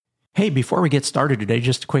Hey, before we get started today,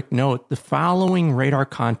 just a quick note. The following Radar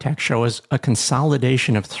Contact show is a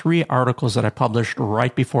consolidation of 3 articles that I published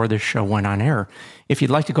right before this show went on air. If you'd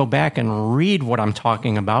like to go back and read what I'm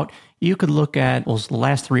talking about, you could look at those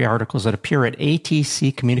last 3 articles that appear at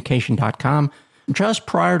atccommunication.com just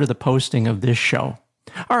prior to the posting of this show.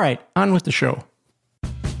 All right, on with the show.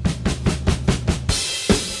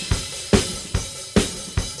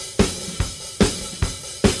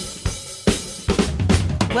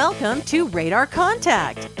 Welcome to Radar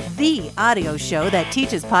Contact, the audio show that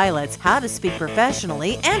teaches pilots how to speak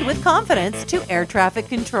professionally and with confidence to air traffic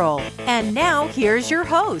control. And now, here's your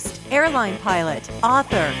host, airline pilot,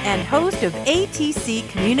 author, and host of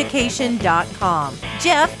atccommunication.com,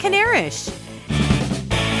 Jeff Kanarish.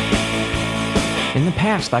 In the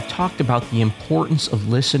past, I've talked about the importance of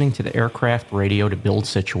listening to the aircraft radio to build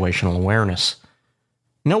situational awareness.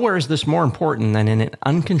 Nowhere is this more important than in an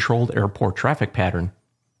uncontrolled airport traffic pattern.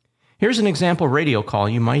 Here's an example radio call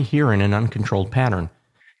you might hear in an uncontrolled pattern.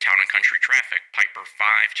 Town and country traffic, Piper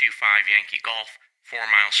 525 Yankee Golf, 4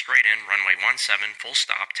 miles straight in, runway 17, full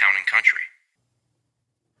stop, Town and Country.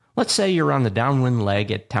 Let's say you're on the downwind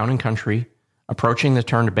leg at Town and Country, approaching the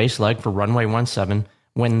turn to base leg for runway 17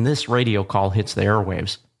 when this radio call hits the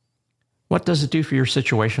airwaves. What does it do for your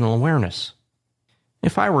situational awareness?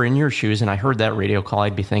 If I were in your shoes and I heard that radio call,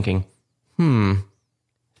 I'd be thinking,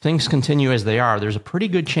 things continue as they are, there's a pretty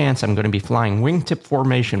good chance I'm going to be flying wingtip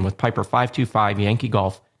formation with Piper 525 Yankee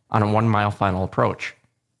Golf on a 1-mile final approach.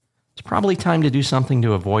 It's probably time to do something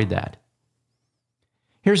to avoid that.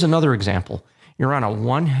 Here's another example. You're on a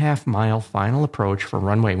 1/2-mile final approach for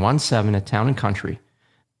runway 17 at Town and Country.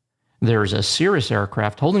 There's a Cirrus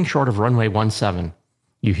aircraft holding short of runway 17.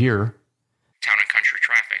 You hear, Town and Country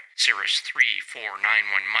traffic, Cirrus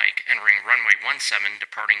 3491 Mike, entering runway 17,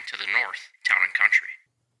 departing to the north, Town and Country.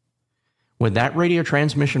 Would that radio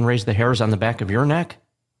transmission raise the hairs on the back of your neck?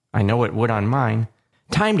 I know it would on mine.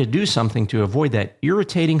 Time to do something to avoid that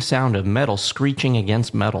irritating sound of metal screeching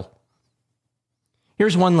against metal.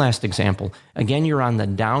 Here's one last example. Again, you're on the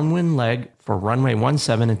downwind leg for runway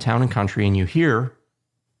 17 in Town and Country, and you hear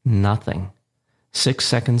nothing. 6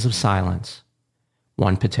 seconds of silence.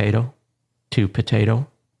 1 potato, 2 potato,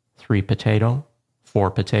 3 potato, 4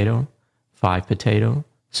 potato, 5 potato,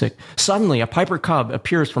 6. Suddenly, a Piper Cub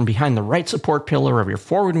appears from behind the right support pillar of your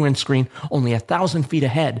forward windscreen, only 1,000 feet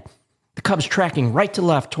ahead. The Cub's tracking right to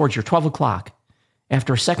left towards your 12 o'clock.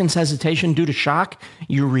 After a second's hesitation due to shock,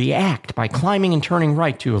 you react by climbing and turning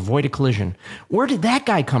right to avoid a collision. Where did that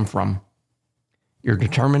guy come from? You're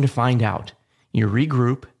determined to find out. You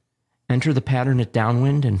regroup, enter the pattern at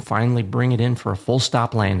downwind, and finally bring it in for a full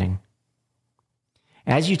stop landing.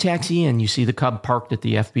 As you taxi in, you see the Cub parked at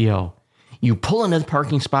the FBO. You pull into the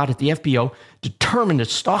parking spot at the FBO, determined to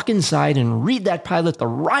stalk inside and read that pilot the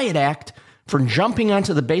riot act for jumping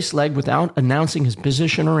onto the base leg without announcing his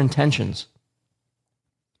position or intentions.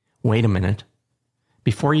 Wait a minute.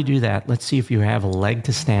 Before you do that, let's see if you have a leg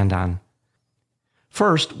to stand on.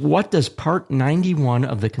 First, what does Part 91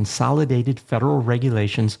 of the Consolidated Federal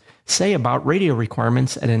Regulations say about radio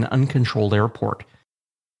requirements at an uncontrolled airport?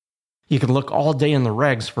 You can look all day in the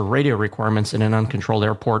regs for radio requirements in an uncontrolled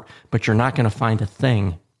airport, but you're not going to find a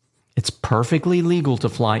thing. It's perfectly legal to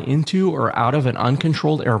fly into or out of an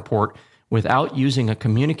uncontrolled airport without using a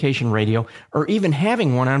communication radio or even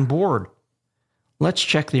having one on board. Let's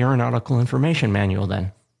check the Aeronautical Information Manual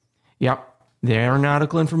then. Yep, the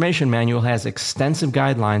Aeronautical Information Manual has extensive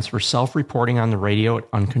guidelines for self-reporting on the radio at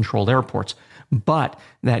uncontrolled airports, but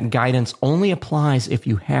that guidance only applies if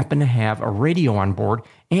you happen to have a radio on board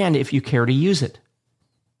and if you care to use it.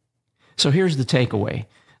 So here's the takeaway.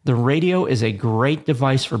 The radio is a great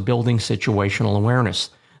device for building situational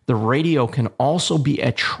awareness. The radio can also be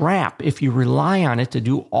a trap if you rely on it to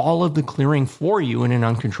do all of the clearing for you in an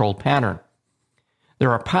uncontrolled pattern.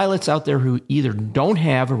 There are pilots out there who either don't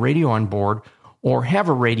have a radio on board or have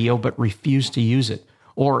a radio but refuse to use it.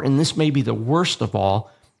 Or, and this may be the worst of all,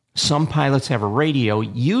 some pilots have a radio,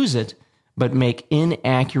 use it, but make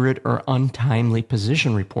inaccurate or untimely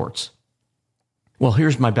position reports. Well,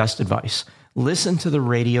 here's my best advice. Listen to the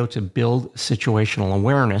radio to build situational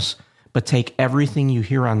awareness, but take everything you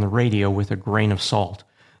hear on the radio with a grain of salt.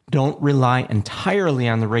 Don't rely entirely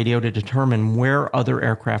on the radio to determine where other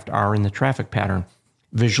aircraft are in the traffic pattern.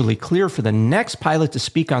 Visually clear for the next pilot to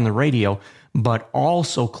speak on the radio, but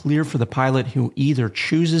also clear for the pilot who either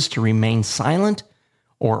chooses to remain silent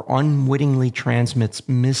or unwittingly transmits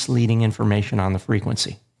misleading information on the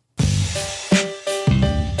frequency.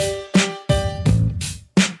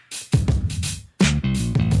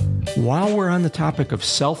 While we're on the topic of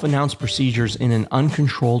self-announced procedures in an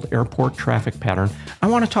uncontrolled airport traffic pattern, I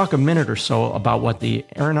want to talk a minute or so about what the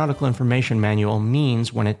Aeronautical Information Manual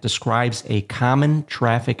means when it describes a Common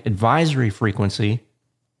Traffic Advisory Frequency,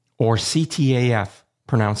 or CTAF,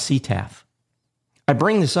 pronounced CTAF. I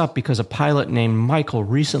bring this up because a pilot named Michael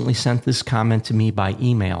recently sent this comment to me by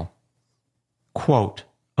email. Quote,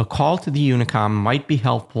 "A call to the Unicom might be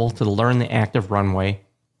helpful to learn the active runway,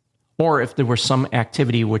 or if there were some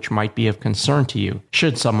activity which might be of concern to you,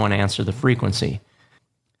 should someone answer the frequency.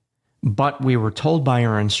 But we were told by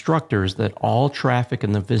our instructors that all traffic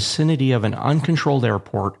in the vicinity of an uncontrolled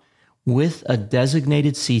airport with a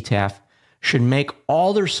designated CTAF should make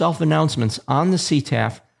all their self-announcements on the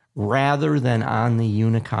CTAF rather than on the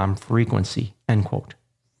Unicom frequency." End quote.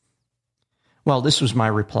 Well, this was my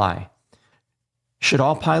reply. Should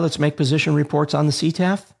all pilots make position reports on the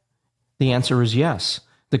CTAF? The answer is yes.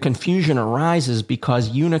 The confusion arises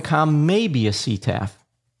because Unicom may be a CTAF.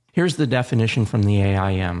 Here's the definition from the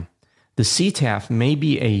AIM. The CTAF may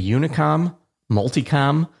be a Unicom,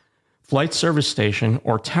 multicom, flight service station,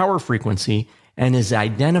 or tower frequency and is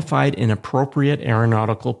identified in appropriate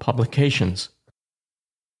aeronautical publications.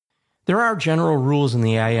 There are general rules in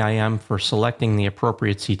the AIM for selecting the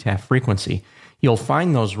appropriate CTAF frequency. You'll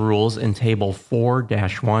find those rules in Table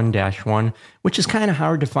 4-1-1, which is kind of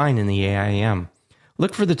hard to find in the AIM.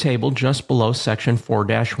 Look for the table just below Section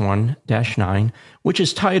 4-1-9, which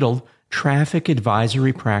is titled Traffic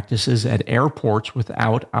Advisory Practices at Airports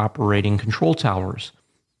Without Operating Control Towers.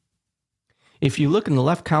 If you look in the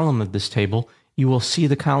left column of this table, you will see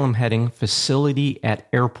the column heading Facility at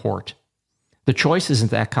Airport. The choices in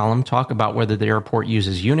that column talk about whether the airport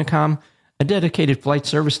uses Unicom, a dedicated flight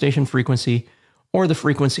service station frequency, or the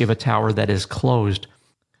frequency of a tower that is closed.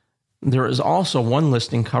 There is also one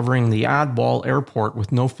listing covering the oddball airport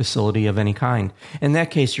with no facility of any kind. In that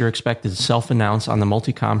case, you're expected to self-announce on the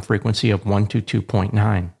multicom frequency of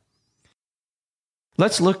 122.9.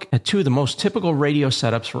 Let's look at two of the most typical radio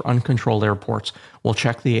setups for uncontrolled airports. We'll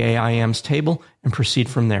check the AIM's table and proceed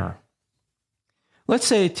from there. Let's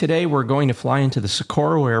say today we're going to fly into the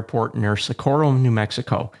Socorro Airport near Socorro, New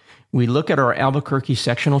Mexico. We look at our Albuquerque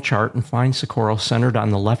sectional chart and find Socorro centered on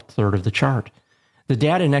the left third of the chart. The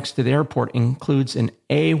data next to the airport includes an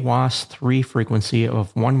AWAS-3 frequency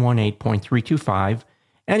of 118.325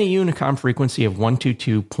 and a Unicom frequency of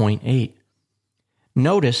 122.8.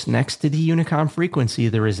 Notice next to the Unicom frequency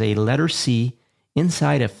there is a letter C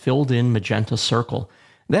inside a filled-in magenta circle.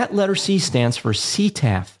 That letter C stands for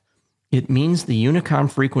CTAF. It means the Unicom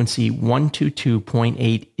frequency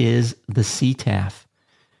 122.8 is the CTAF.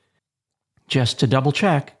 Just to double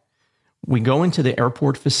check, we go into the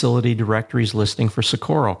airport facility directories listing for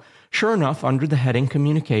Socorro. Sure enough, under the heading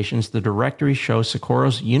Communications, the directory shows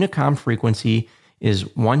Socorro's Unicom frequency is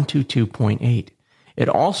 122.8. It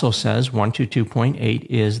also says 122.8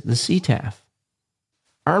 is the CTAF.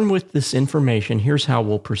 Armed with this information, here's how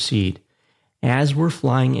we'll proceed. As we're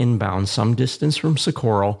flying inbound some distance from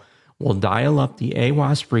Socorro, we'll dial up the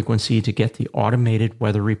AWAS frequency to get the automated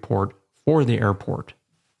weather report for the airport.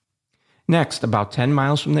 Next, about 10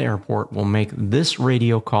 miles from the airport, we'll make this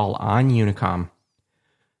radio call on Unicom.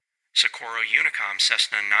 Socorro Unicom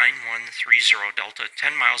Cessna 9130 Delta,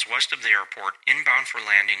 10 miles west of the airport, inbound for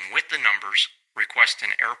landing with the numbers, request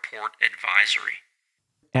an airport advisory.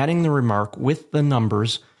 Adding the remark with the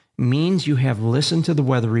numbers means you have listened to the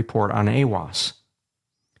weather report on AWAS.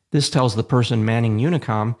 This tells the person manning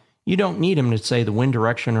Unicom you don't need him to say the wind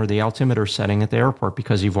direction or the altimeter setting at the airport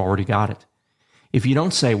because you've already got it. If you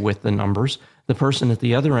don't say with the numbers, the person at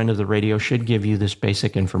the other end of the radio should give you this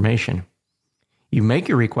basic information. You make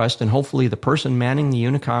your request and hopefully the person manning the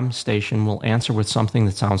Unicom station will answer with something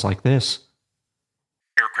that sounds like this.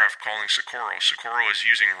 Aircraft calling Socorro. Socorro is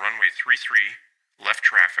using runway 33, left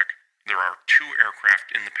traffic. There are 2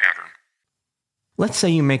 aircraft in the pattern. Let's say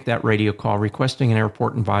you make that radio call requesting an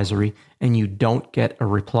airport advisory and you don't get a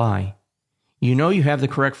reply. You know you have the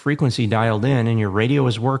correct frequency dialed in and your radio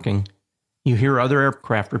is working. You hear other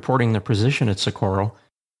aircraft reporting their position at Socorro.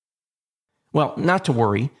 Well, not to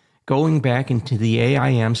worry. Going back into the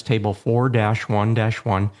AIM's table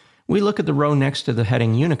 4-1-1, we look at the row next to the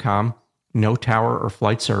heading Unicom, no tower or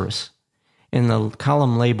flight service. In the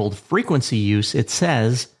column labeled Frequency Use, it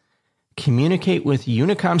says, communicate with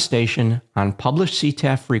Unicom station on published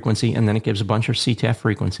CTAF frequency, and then it gives a bunch of CTAF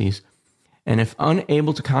frequencies. And if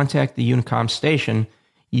unable to contact the Unicom station,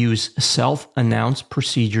 use self-announced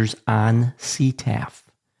procedures on CTAF.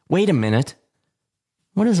 Wait a minute.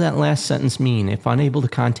 What does that last sentence mean? If unable to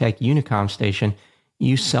contact Unicom station,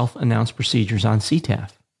 use self-announced procedures on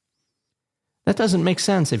CTAF. That doesn't make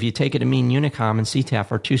sense if you take it to mean Unicom and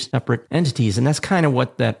CTAF are two separate entities, and that's kind of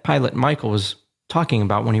what that pilot Michael was talking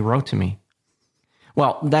about when he wrote to me.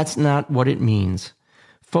 Well, that's not what it means.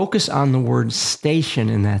 Focus on the word station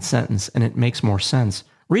in that sentence, and it makes more sense.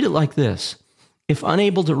 Read it like this. If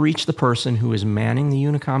unable to reach the person who is manning the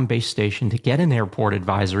Unicom base station to get an airport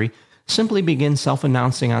advisory, simply begin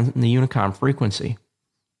self-announcing on the Unicom frequency.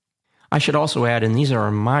 I should also add, and these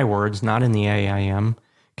are my words, not in the AIM,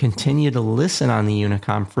 continue to listen on the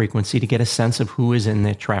Unicom frequency to get a sense of who is in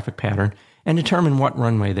the traffic pattern and determine what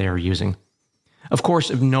runway they are using. Of course,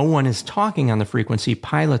 if no one is talking on the frequency,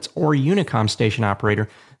 pilots or Unicom station operator,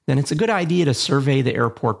 then it's a good idea to survey the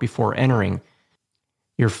airport before entering.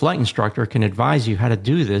 Your flight instructor can advise you how to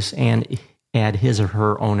do this and add his or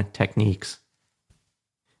her own techniques.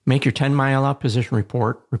 Make your 10-mile out position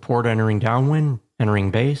report entering downwind, entering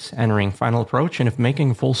base, entering final approach, and if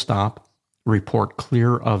making a full stop, report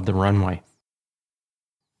clear of the runway.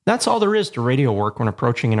 That's all there is to radio work when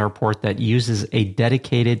approaching an airport that uses a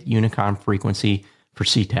dedicated Unicom frequency for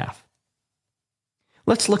CTAF.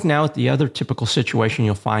 Let's look now at the other typical situation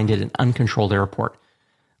you'll find at an uncontrolled airport.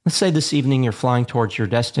 Let's say this evening you're flying towards your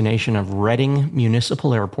destination of Redding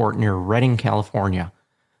Municipal Airport near Redding, California.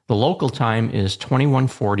 The local time is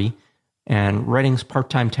 2140, and Redding's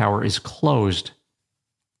part-time tower is closed.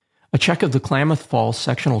 A check of the Klamath Falls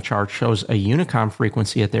sectional chart shows a Unicom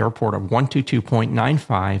frequency at the airport of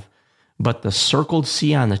 122.95, but the circled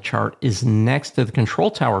C on the chart is next to the control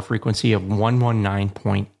tower frequency of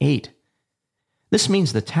 119.8. This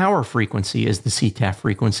means the tower frequency is the CTAF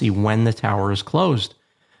frequency when the tower is closed.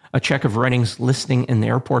 A check of Redding's listing in the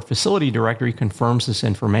airport facility directory confirms this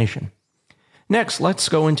information. Next, let's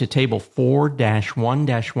go into table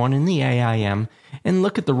 4-1-1 in the AIM and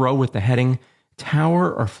look at the row with the heading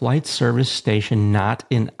Tower or Flight Service Station Not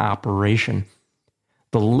in Operation.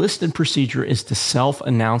 The listed procedure is to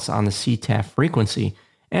self-announce on the CTAF frequency,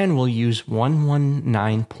 and we'll use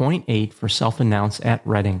 119.8 for self-announce at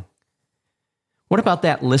Redding. What about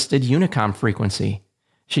that listed Unicom frequency?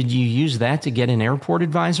 Should you use that to get an airport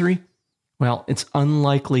advisory? Well, it's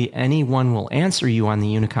unlikely anyone will answer you on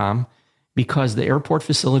the Unicom because the airport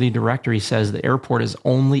facility directory says the airport is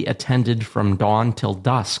only attended from dawn till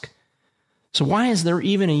dusk. So why is there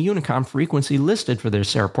even a Unicom frequency listed for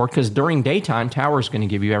this airport? Because during daytime, tower is going to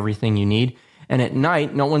give you everything you need, and at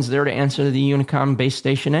night, no one's there to answer the Unicom base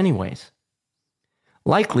station anyways.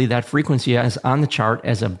 Likely, that frequency is on the chart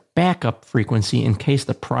as a backup frequency in case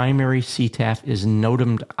the primary CTAF is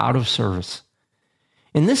NOTAMed out of service.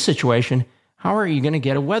 In this situation, how are you going to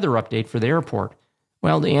get a weather update for the airport?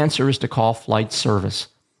 Well, the answer is to call flight service.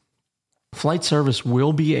 Flight service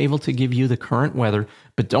will be able to give you the current weather,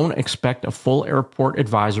 but don't expect a full airport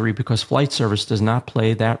advisory because flight service does not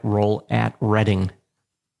play that role at Redding.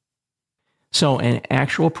 So in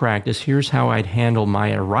actual practice, here's how I'd handle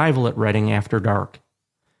my arrival at Redding after dark.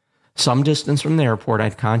 Some distance from the airport,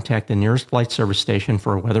 I'd contact the nearest flight service station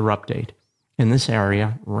for a weather update. In this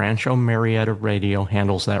area, Rancho Marietta Radio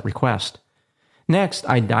handles that request. Next,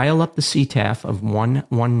 I dial up the CTAF of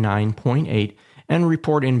 119.8 and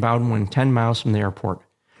report inbound when 10 miles from the airport.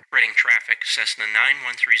 Redding traffic, Cessna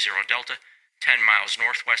 9130 Delta, 10 miles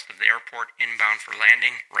northwest of the airport, inbound for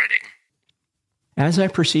landing, Redding. As I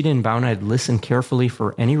proceed inbound, I'd listen carefully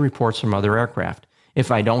for any reports from other aircraft.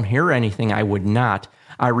 If I don't hear anything, I would not,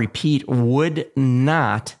 I repeat, would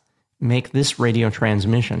not make this radio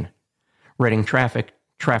transmission. Redding traffic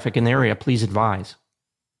in the area, please advise.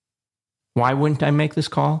 Why wouldn't I make this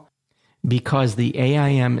call? Because the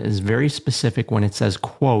AIM is very specific when it says,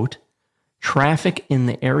 quote, traffic in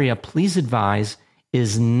the area, please advise,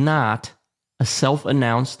 is not a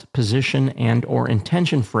self-announced position and or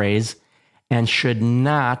intention phrase and should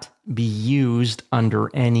not be used under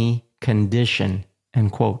any condition,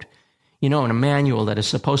 end quote. You know, in a manual that is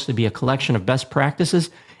supposed to be a collection of best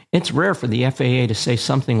practices, it's rare for the FAA to say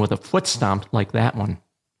something with a foot stomp like that one.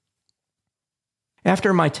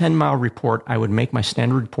 After my 10-mile report, I would make my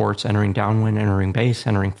standard reports entering downwind, entering base,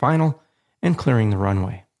 entering final, and clearing the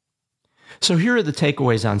runway. So here are the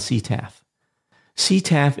takeaways on CTAF.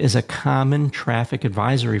 CTAF is a common traffic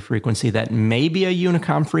advisory frequency that may be a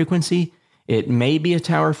Unicom frequency, it may be a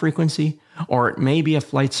tower frequency, or it may be a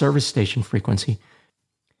flight service station frequency.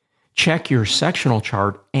 Check your sectional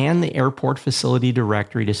chart and the airport facility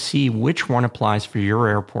directory to see which one applies for your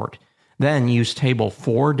airport. Then use table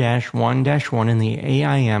 4-1-1 in the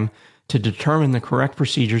AIM to determine the correct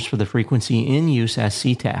procedures for the frequency in use as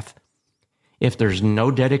CTAF. If there's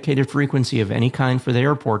no dedicated frequency of any kind for the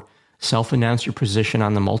airport, self-announce your position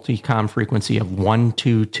on the multicom frequency of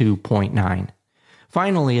 122.9.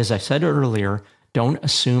 Finally, as I said earlier, Don't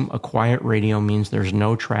assume a quiet radio means there's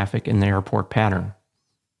no traffic in the airport pattern.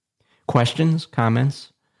 Questions?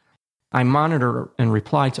 Comments? I monitor and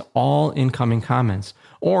reply to all incoming comments.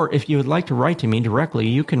 Or if you would like to write to me directly,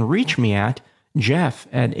 you can reach me at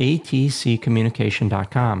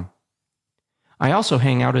jeff@atccommunication.com. I also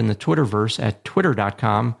hang out in the Twitterverse at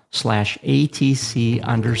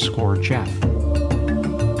twitter.com/ATC_Jeff.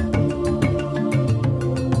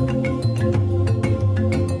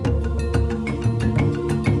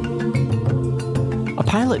 A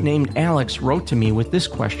pilot named Alex wrote to me with this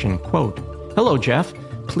question, quote, "Hello, Jeff.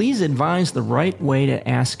 Please advise the right way to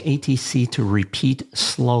ask ATC to repeat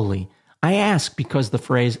slowly. I ask because the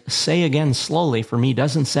phrase, 'say again slowly,' for me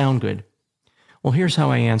doesn't sound good." Well, here's how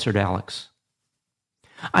I answered Alex.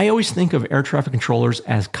 I always think of air traffic controllers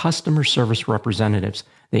as customer service representatives.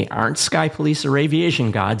 They aren't sky police or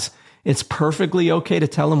aviation gods. It's perfectly okay to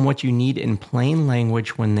tell them what you need in plain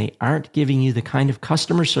language when they aren't giving you the kind of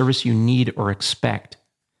customer service you need or expect.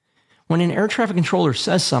 When an air traffic controller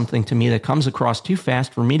says something to me that comes across too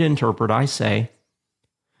fast for me to interpret, I say,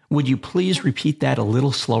 "Would you please repeat that a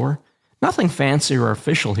little slower?" Nothing fancy or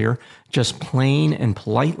official here, just plain and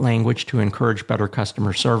polite language to encourage better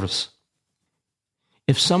customer service.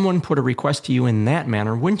 If someone put a request to you in that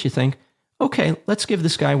manner, wouldn't you think, okay, let's give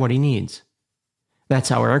this guy what he needs? That's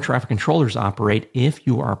how air traffic controllers operate if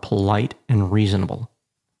you are polite and reasonable.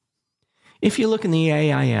 If you look in the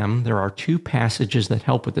AIM, there are two passages that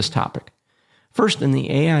help with this topic. First, in the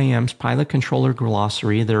AIM's pilot controller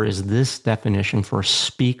glossary, there is this definition for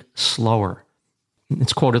speak slower.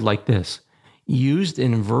 It's quoted like this: used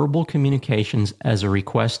in verbal communications as a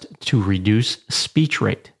request to reduce speech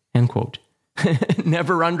rate, end quote.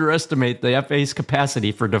 Never underestimate the FAA's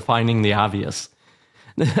capacity for defining the obvious.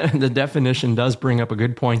 The definition does bring up a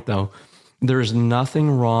good point, though. There's nothing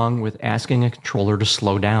wrong with asking a controller to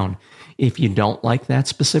slow down. If you don't like that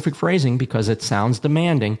specific phrasing because it sounds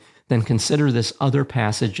demanding, then consider this other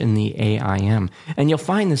passage in the AIM. And you'll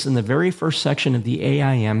find this in the very first section of the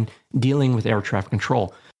AIM dealing with air traffic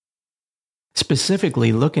control.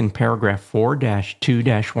 Specifically, look in paragraph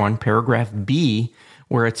 4-2-1, paragraph B,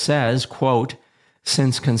 where it says, quote,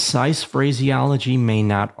 "Since concise phraseology may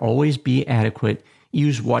not always be adequate,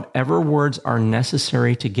 use whatever words are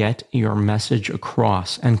necessary to get your message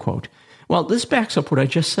across," end quote. Well, this backs up what I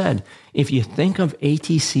just said. If you think of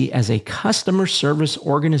ATC as a customer service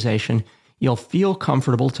organization, you'll feel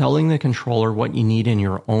comfortable telling the controller what you need in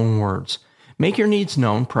your own words. Make your needs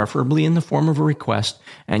known, preferably in the form of a request,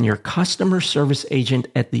 and your customer service agent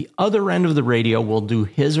at the other end of the radio will do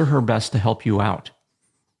his or her best to help you out.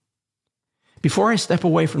 Before I step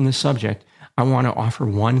away from this subject, I want to offer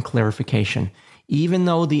one clarification. Even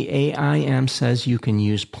though the AIM says you can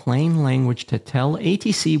use plain language to tell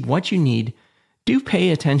ATC what you need, do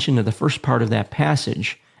pay attention to the first part of that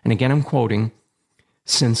passage. And again, I'm quoting,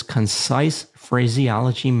 "Since concise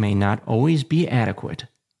phraseology may not always be adequate,"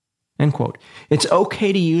 end quote. It's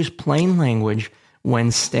okay to use plain language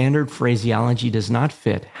when standard phraseology does not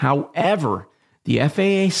fit. However, the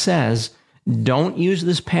FAA says don't use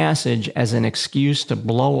this passage as an excuse to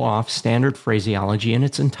blow off standard phraseology in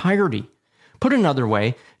its entirety. Put another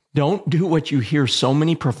way, don't do what you hear so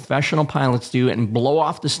many professional pilots do and blow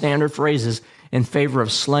off the standard phrases in favor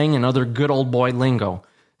of slang and other good old boy lingo.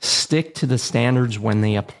 Stick to the standards when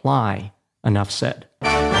they apply. Enough said.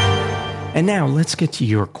 And now let's get to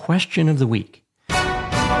your question of the week.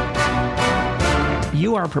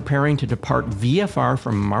 You are preparing to depart VFR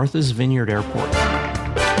from Martha's Vineyard Airport.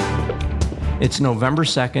 It's November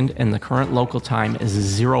 2nd and the current local time is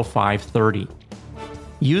 05:30.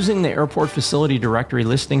 Using the airport facility directory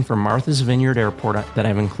listing for Martha's Vineyard Airport that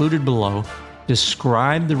I've included below,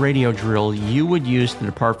 describe the radio drill you would use to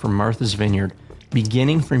depart from Martha's Vineyard,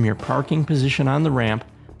 beginning from your parking position on the ramp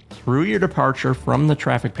through your departure from the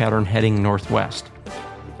traffic pattern heading northwest.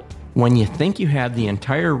 When you think you have the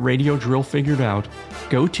entire radio drill figured out,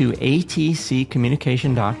 go to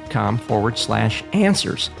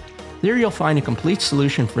atccommunication.com/answers. There you'll find a complete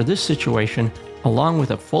solution for this situation, along with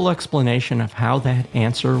a full explanation of how that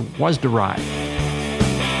answer was derived.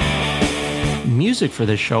 Music for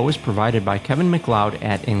this show is provided by Kevin MacLeod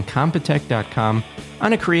at Incompetech.com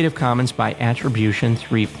on a Creative Commons by Attribution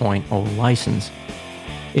 3.0 license.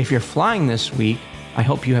 If you're flying this week, I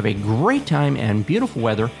hope you have a great time and beautiful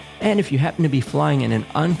weather, and if you happen to be flying in an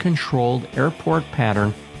uncontrolled airport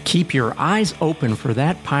pattern, keep your eyes open for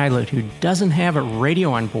that pilot who doesn't have a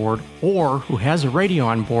radio on board, or who has a radio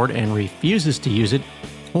on board and refuses to use it,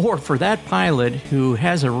 or for that pilot who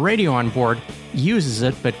has a radio on board, uses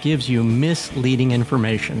it, but gives you misleading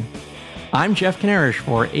information. I'm Jeff Kanarish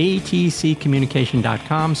for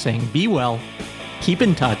ATCCommunication.com saying be well Keep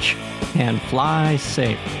in touch and fly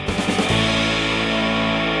safe.